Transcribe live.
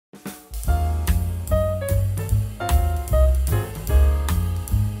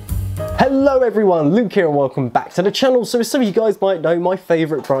Hello everyone, Luke here and welcome back to the channel. So as some of you guys might know, my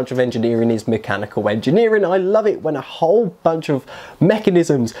favourite branch of engineering is mechanical engineering. I love it when a whole bunch of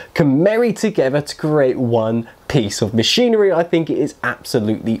mechanisms can marry together to create one piece of machinery. I think it is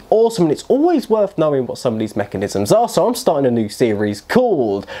absolutely awesome and it's always worth knowing what some of these mechanisms are. So I'm starting a new series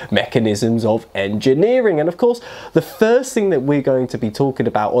called Mechanisms of Engineering, and of course the first thing that we're going to be talking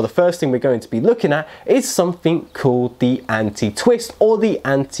about, or the first thing we're going to be looking at, is something called the anti-twist or the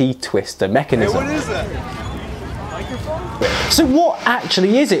anti-twister mechanism. Hey, what is that? Microphone? So what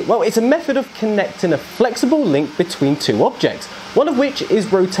actually is it? Well, it's a method of connecting a flexible link between two objects, one of which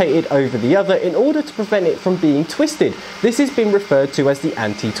is rotated over the other in order to prevent it from being twisted. This has been referred to as the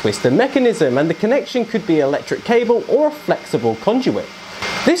anti-twister mechanism, and the connection could be an electric cable or a flexible conduit.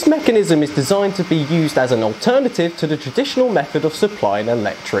 This mechanism is designed to be used as an alternative to the traditional method of supplying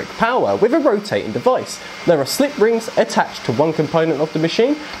electric power with a rotating device. There are slip rings attached to one component of the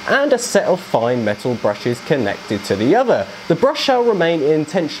machine and a set of fine metal brushes connected to the other. The brush shall remain in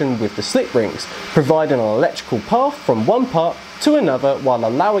tension with the slip rings, providing an electrical path from one part to another while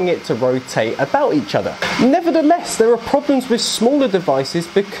allowing it to rotate about each other. Nevertheless, there are problems with smaller devices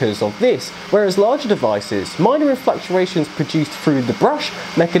because of this, whereas larger devices, minor fluctuations produced through the brush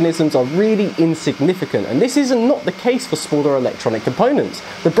mechanisms are really insignificant, and this is not the case for smaller electronic components.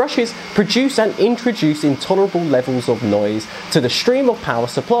 The brushes produce and introduce intolerable levels of noise to the stream of power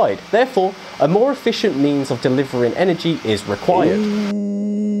supplied. Therefore, a more efficient means of delivering energy is required.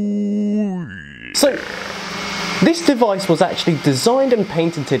 So, this device was actually designed and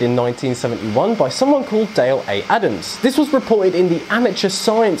patented in 1971 by someone called Dale A. Adams. This was reported in the Amateur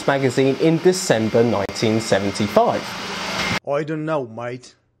Science magazine in December 1975. I don't know,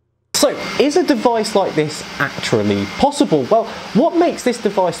 mate. So, is a device like this actually possible? Well, what makes this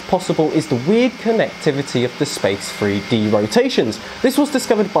device possible is the weird connectivity of the space 3D rotations. This was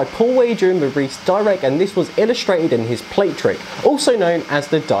discovered by Paul Adrian Maurice Dirac, and this was illustrated in his plate trick, also known as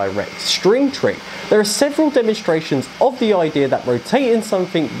the Dirac string trick. There are several demonstrations of the idea that rotating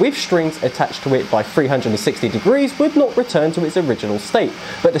something with strings attached to it by 360 degrees would not return to its original state,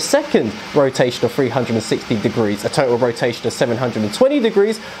 but the second rotation of 360 degrees, a total rotation of 720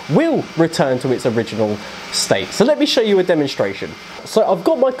 degrees, will return to its original state. So let me show you a demonstration. So I've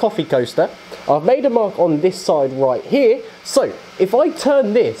got my coffee coaster, I've made a mark on this side right here. So if I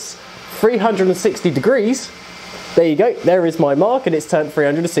turn this 360 degrees, there you go, there is my mark and it's turned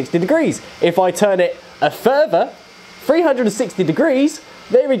 360 degrees. If I turn it a further 360 degrees,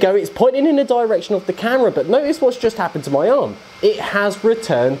 there we go, it's pointing in the direction of the camera, but notice what's just happened to my arm. It has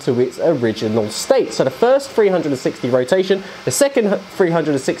returned to its original state. So the first 360 rotation, the second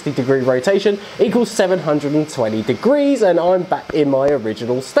 360 degree rotation equals 720 degrees, and I'm back in my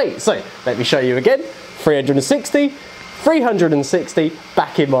original state. So let me show you again, 360, 360,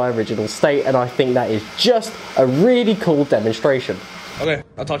 back in my original state, and I think that is just a really cool demonstration. Okay,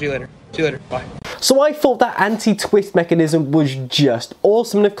 I'll talk to you later. See you later. Bye. So I thought that anti-twist mechanism was just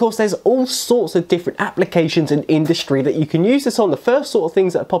awesome, and of course there's all sorts of different applications in industry that you can use this on. The first sort of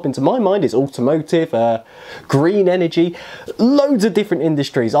things that pop into my mind is automotive, green energy, loads of different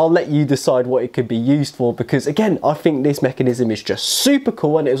industries. I'll let you decide what it could be used for, because again, I think this mechanism is just super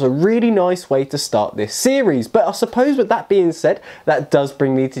cool and it was a really nice way to start this series. But I suppose with that being said, that does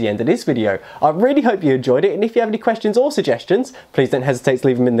bring me to the end of this video. I really hope you enjoyed it, and if you have any questions or suggestions, please don't hesitate to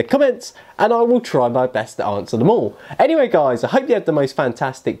leave them in the comments and I will try my best to answer them all. Anyway guys, I hope you have the most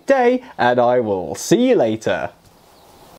fantastic day and I will see you later.